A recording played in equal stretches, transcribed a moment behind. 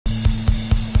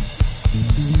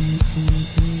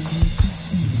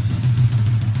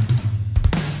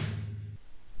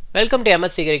Welcome to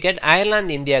MSD cricket.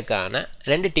 Ireland இந்தியாவுக்கான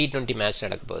 2 T20 match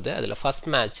நடக்க போகுது. அதில் ஃபர்ஸ்ட்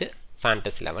மேட்ச்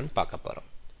ஃபேண்டசி 11 பார்க்க போகிறோம்.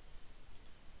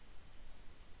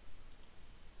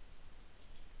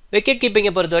 விக்கெட்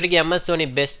கீப்பிங்கை பொறுத்த வரைக்கும் MS Dhoni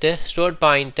best. Store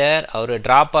pointer அவர்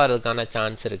ட்ராப் ஆகிறதுக்கான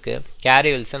சான்ஸ் இருக்குது.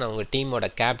 கேரி வில்சன் அவங்க டீமோட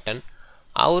கேப்டன்,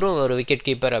 அவரும் ஒரு விக்கெட்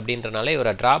கீப்பர் அப்படின்றனால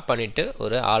இவரை ட்ராப் பண்ணிவிட்டு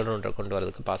ஒரு ஆல்ரவுண்டரை கொண்டு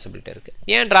வரதுக்கு பாசிபிலிட்டி இருக்குது.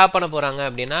 ஏன் ட்ராப் பண்ண போகிறாங்க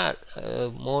அப்படின்னா,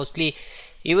 மோஸ்ட்லி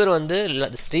இவர் வந்து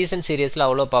ரீசன்ட் சீரியஸில்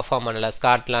அவ்வளோ பர்ஃபார்ம் பண்ணலை.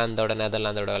 ஸ்காட்லாந்தோட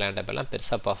நெதர்லாந்தோட விளையாண்டப்பெல்லாம்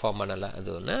பெருசாக பர்ஃபார்ம் பண்ணலை.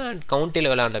 அது ஒன்று. அண்ட்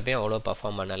கவுண்டியில் விளையாண்டப்பையும் அவ்வளோ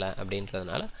பர்ஃபார்ம் பண்ணலை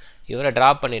அப்படின்றதுனால இவரை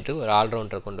ட்ராப் பண்ணிவிட்டு ஒரு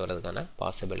ஆல்ரவுண்டரை கொண்டு வரதுக்கான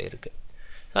பாசிபிள் இருக்குது.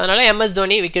 அதனால் MS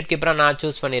தோனி விக்கெட் கீப்பராக நான்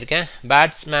சூஸ் பண்ணியிருக்கேன்.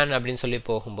 பேட்ஸ்மேன் அப்படின்னு சொல்லி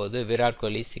போகும்போது Virat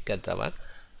Kohli, Shikhar Dhawan,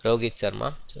 Rohit Sharma.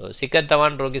 So Shikhar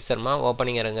Dhawan, Rohit Sharma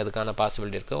opening இறங்கிறதுக்கான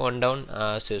possibility இருக்குது. 1 டவுன்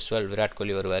யூஸ்வல் விராட்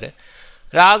கோலி வருவார்.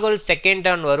 ராகுல் செகண்ட்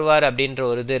டவுன் வருவார் அப்படின்ற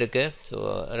ஒரு இது இருக்குது. ஸோ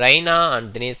ரெய்னா அண்ட்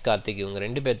தினேஷ் கார்த்திக் இவங்க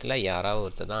 2 பேர்த்தில் யாராவது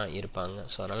ஒருத்தர் தான் இருப்பாங்க.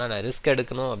 ஸோ அதனால் நான் ரிஸ்க்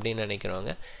எடுக்கணும் அப்படின்னு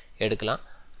நினைக்கிறவங்க எடுக்கலாம்.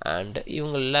 அண்ட்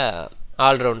இவங்களில்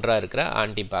ஆல்ரவுண்டராக இருக்கிற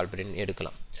ஆண்டி பால்பிரின்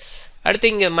எடுக்கலாம். அடுத்து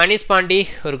இங்கே மணிஷ் பாண்டி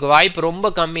ஒரு வாய்ப்பு ரொம்ப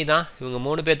கம்மி தான். இவங்க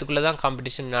 3 பேர்த்துக்குள்ளே தான்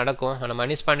காம்படிஷன் நடக்கும். ஆனால்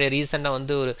மணிஷ் பாண்டி ரீசெண்டாக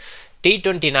வந்து ஒரு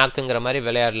T20 நாக்குங்கிற மாதிரி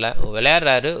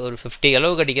விளையாடுறாரு. ஒரு 50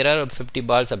 அளவுக்கு அடிக்கிறார், ஒரு 50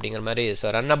 பால்ஸ் அப்படிங்கிற மாதிரி.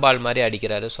 ஸோ ரன்ன பால் மாதிரி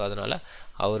அடிக்கிறாரு. ஸோ அதனால்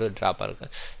அவர் ட்ராப்பாக இருக்கு.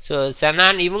 ஸோ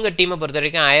செனான் இவங்க டீமை பொறுத்த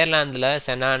வரைக்கும் அயர்லாந்தில்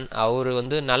செனான் அவர்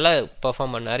வந்து நல்லா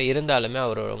பர்ஃபார்ம் பண்ணார். இருந்தாலுமே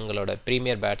அவர் உங்களோட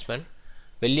ப்ரீமியர் பேட்ஸ்மேன்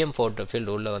வில்லியம்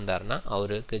போர்ட்டர்ஃபீல்டு உள்ளே வந்தார்னா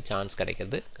அவருக்கு சான்ஸ்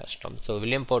கிடைக்கிறது கஷ்டம். ஸோ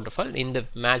வில்லியம் போர்ட்டர்ஃபீல்டு இந்த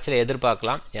மேட்ச்சில்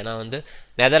எதிர்பார்க்கலாம். ஏன்னா வந்து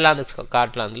நெதர்லாந்து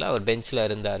ஸ்காட்லாந்தில் அவர் பெஞ்சில்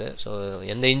இருந்தார். ஸோ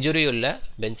எந்த இன்ஜுரியும் இல்லை,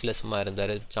 பெஞ்சில் சும்மா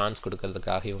இருந்தார் சான்ஸ்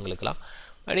கொடுக்கறதுக்காக இவங்களுக்கெல்லாம்.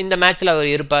 பட் இந்த மேட்ச்சில் அவர்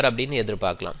இருப்பார் அப்படின்னு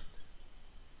எதிர்பார்க்கலாம்.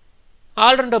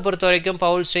 ஆல்ரவுண்டரை பொறுத்த வரைக்கும்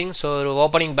பவுல் ஸ்ட்ரிங். ஸோ ஒரு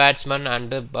ஓப்பனிங் பேட்ஸ்மேன்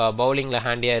அண்டு பவுலிங்கில்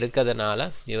ஹேண்டியாக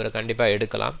இருக்கிறதுனால இவரை கண்டிப்பாக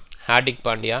எடுக்கலாம். ஹார்திக்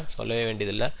பாண்டியா சொல்லவே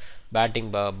வேண்டியதில்லை. பேட்டிங்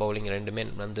பவுலிங் ரெண்டுமே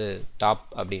வந்து டாப்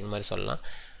அப்படிங்கிற மாதிரி சொல்லலாம்.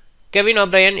 கெவின்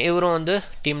ஓப்ரையன் இவரும் வந்து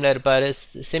டீமில் இருப்பார்.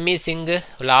 சிமி சிங்கு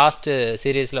லாஸ்ட்டு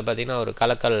சீரீஸில் பார்த்திங்கன்னா ஒரு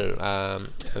கலக்கல்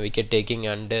விக்கெட் டேக்கிங்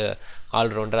அண்டு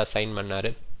ஆல்ரவுண்டராக சைன் பண்ணார்.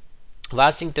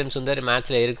 வாஷிங்டன் சுந்தர்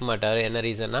மேட்ச்சில் இருக்க மாட்டார். என்ன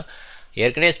ரீசன்னா,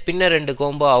 ஏற்கனவே ஸ்பின்னர் 2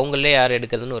 கோம்போ அவங்களே யார்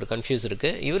எடுக்கிறதுன்னு ஒரு கன்ஃபியூஸ்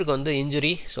இருக்குது. இவருக்கு வந்து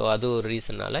இன்ஜுரி. ஸோ அது ஒரு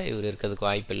ரீசனால் இவர் இருக்கிறதுக்கு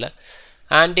வாய்ப்பு இல்லை.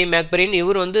 ஆண்டி மெக்பிரின்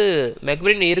இவர் வந்து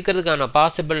மெக்பிரின் இருக்கிறதுக்கான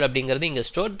பாசிபிள் அப்படிங்கிறது இங்கே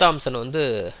ஸ்டோர் தாம்சன் வந்து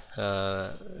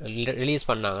ரிலீஸ்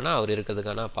பண்ணாங்கன்னா அவர்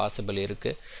இருக்கிறதுக்கான பாசிபிள்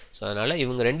இருக்குது. ஸோ அதனால்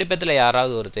இவங்க 2 பேர்த்தில்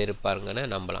யாராவது ஒருத்தர் இருப்பாருங்கன்னு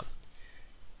நம்பலாம்.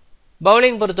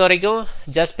 பவுலிங் பொறுத்த வரைக்கும்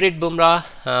ஜஸ்பிரீத் பும்ரா,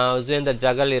 யுஸ்வேந்தர்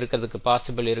ஜகல் இருக்கிறதுக்கு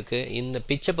பாசிபிள் இருக்குது. இந்த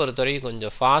பிச்சை பொறுத்த வரைக்கும்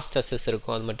கொஞ்சம் ஃபாஸ்ட் அசஸ்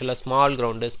இருக்கும். அது மட்டும் இல்லை ஸ்மால்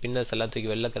கிரவுண்டு, ஸ்பின்னர்ஸ் எல்லாம்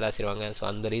தூக்கி வெளில கிராசிடுவாங்க. ஸோ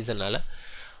அந்த ரீசனால்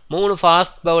 3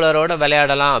 ஃபாஸ்ட் பவுலரோடு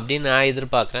விளையாடலாம் அப்படின்னு நான்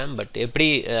எதிர்பார்க்குறேன். பட் எப்படி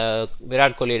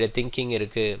விராட் கோலியோட திங்கிங்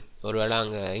இருக்குது, ஒருவேளை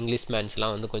அங்கே இங்கிலீஷ்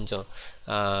மேன்ஸ்லாம் வந்து கொஞ்சம்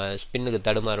ஸ்பின்னுக்கு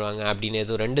தடுமாறுவாங்க அப்படின்னு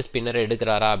எதுவும் 2 ஸ்பின்னரை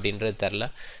எடுக்கிறாரா அப்படின்றது தெரில.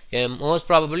 மோஸ்ட்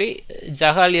ப்ராபப்ளி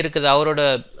ஜஹால் இருக்குது அவரோட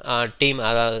டீம்,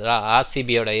 அதாவது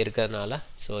RCBயோட இருக்கிறதுனால.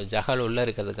 ஸோ ஜஹால் உள்ளே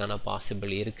இருக்கிறதுக்கான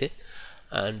பாசிபிள் இருக்குது.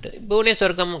 And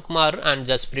Bhubaneswar Kumar and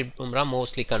Jasprit Bumrah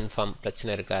mostly confirm, பிரச்சனை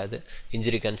இருக்காது.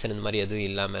 இன்ஜுரி கன்சர்ன் இந்த மாதிரி எதுவும்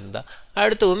இல்லாமல் இருந்தால்.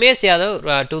 அடுத்து உமேஷ் யாதவ்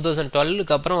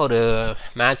 2012க்கு அப்புறம் ஒரு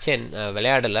மேட்சே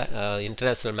விளையாடலை,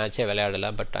 இன்டர்நேஷ்னல் மேட்சே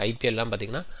விளையாடலை. பட் IPLலாம்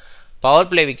பார்த்திங்கன்னா பவர்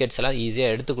பிளே விக்கெட்ஸ் எல்லாம்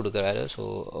ஈஸியாக எடுத்து கொடுக்குறாரு. ஸோ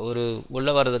ஒரு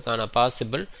உள்ளே வர்றதுக்கான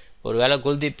பாசிபிள். ஒரு வேளை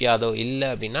குல்தீப் யாதவ் இல்லை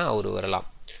அப்படின்னா அவர் வரலாம்.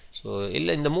 ஸோ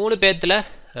இல்லை இந்த 3 பேர்த்தில்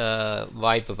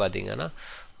வாய்ப்பு பார்த்திங்கன்னா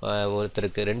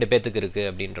ஒருத்தருக்கு 2 பேர்த்துக்கு இருக்குது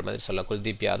அப்படின்ற மாதிரி சொல்ல.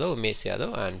 குல்தீப் யாதவ், உமேஷ்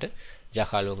யாதவ் அண்டு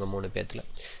ஜஹால் இவங்க 3 பேர்த்தில்.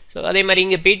 ஸோ அதே மாதிரி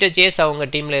இங்கே பீட்டர் சேஸ் அவங்க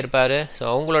டீமில் இருப்பார். ஸோ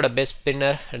அவங்களோட பெஸ்ட்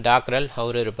ஸ்பின்னர் டாக்ரல்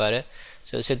அவர் இருப்பார்.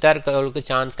 ஸோ சித்தார்த் கவுலுக்கு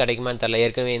சான்ஸ் கிடைக்குமான்னு தெரில.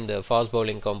 ஏற்கனவே இந்த ஃபாஸ்ட்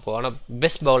பவுலிங் காம்போ, ஆனால்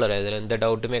பெஸ்ட் பவுலர் இதில் எந்த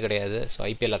டவுட்டுமே கிடையாது. ஸோ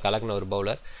IPLல கலக்கின ஒரு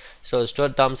bowler. So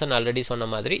store Thomson already சொன்ன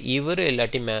மாதிரி இவர்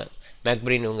இல்லாட்டி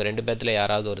மெக்பிரின் இவங்க 2 பேர்த்தில்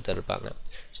யாராவது ஒருத்தர் இருப்பாங்க.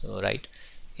 ஸோ ரைட்,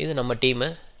 இது நம்ம டீமு.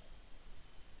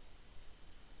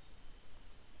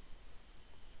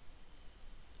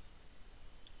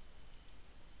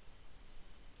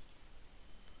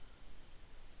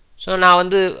 ஸோ நான்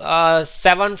வந்து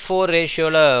 7-4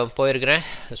 ரேஷியோவில் போயிருக்கிறேன்.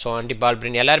 ஸோ ஆண்டி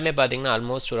பால்பிரின் எல்லாருமே பார்த்திங்கன்னா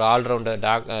ஆல்மோஸ்ட் ஒரு ஆல்ரவுண்டர்.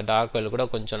 டார்க்வெல் கூட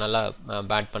கொஞ்சம் நல்லா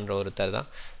பேட் பண்ணுற ஒருத்தர் தான்.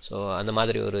 ஸோ அந்த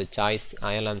மாதிரி ஒரு சாய்ஸ்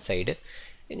அயர்லாந்து சைடு.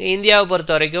 இங்கே இந்தியாவை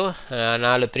பொறுத்த வரைக்கும்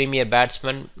 4 ப்ரீமியர்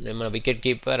பேட்ஸ்மேன், நம்ம wicket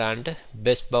keeper and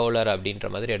best bowler அப்படின்ற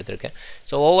மாதிரி எடுத்திருக்கேன்.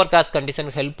 So over cost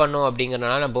condition help பண்ணும்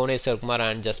அப்படிங்கிறனால நான் புவனேஸ்வர் குமார்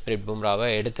அண்ட் ஜஸ்பிரீத் பும்ராவை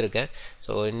எடுத்திருக்கேன்.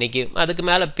 ஸோ இன்றைக்கி அதுக்கு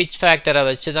மேலே பிச் ஃபேக்டரை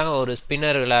வச்சு தான் ஒரு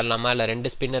ஸ்பின்னர் விளையாடலாமா இல்லை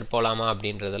 2 ஸ்பின்னர் போகலாமா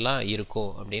அப்படின்றதெல்லாம்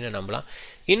இருக்கும் அப்படின்னு நம்பலாம்.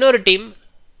 இன்னொரு டீம்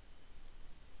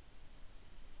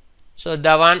ஸோ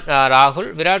தவான் ராகுல்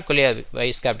விராட் கோலியை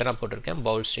வைஸ் கேப்டனாக போட்டிருக்கேன்.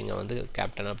 பவுல் ஸ்ட்ரிங்கை வந்து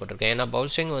கேப்டனாக போட்டிருக்கேன். ஏன்னா பவுல்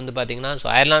ஸ்ட்ரிங் வந்து பார்த்திங்கன்னா ஸோ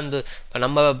அயர்லாந்து இப்போ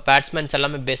நம்ம பேட்ஸ்மேன்ஸ்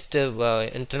எல்லாமே பெஸ்ட்டு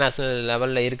இன்டர்நேஷ்னல்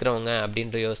லெவலில் இருக்கிறவங்க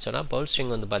அப்படின்ற யோசிச்சோன்னா பவுல்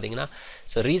ஸ்ட்ரிங் வந்து பார்த்திங்கன்னா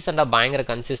ஸோ ரீசெண்டாக பயங்கர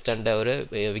கன்சிஸ்டண்ட்டு ஒரு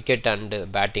விக்கெட் அண்டு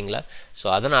பேட்டிங்கில். ஸோ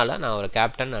அதனால் நான் ஒரு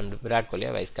கேப்டன் அண்ட் விராட்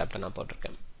கோலியை வைஸ் கேப்டனாக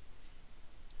போட்டிருக்கேன்.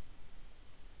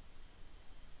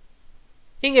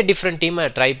 நீங்கள் டிஃப்ரெண்ட் டீமை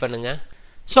ட்ரை பண்ணுங்கள்.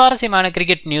 சுவாரஸ்யமான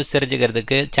கிரிக்கெட் நியூஸ்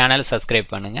தெரிஞ்சுக்கிறதுக்கு சேனலை சப்ஸ்கிரைப்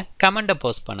பண்ணுங்கள், கமெண்ட்டை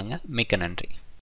போஸ்ட் பண்ணுங்கள். மிக்க நன்றி.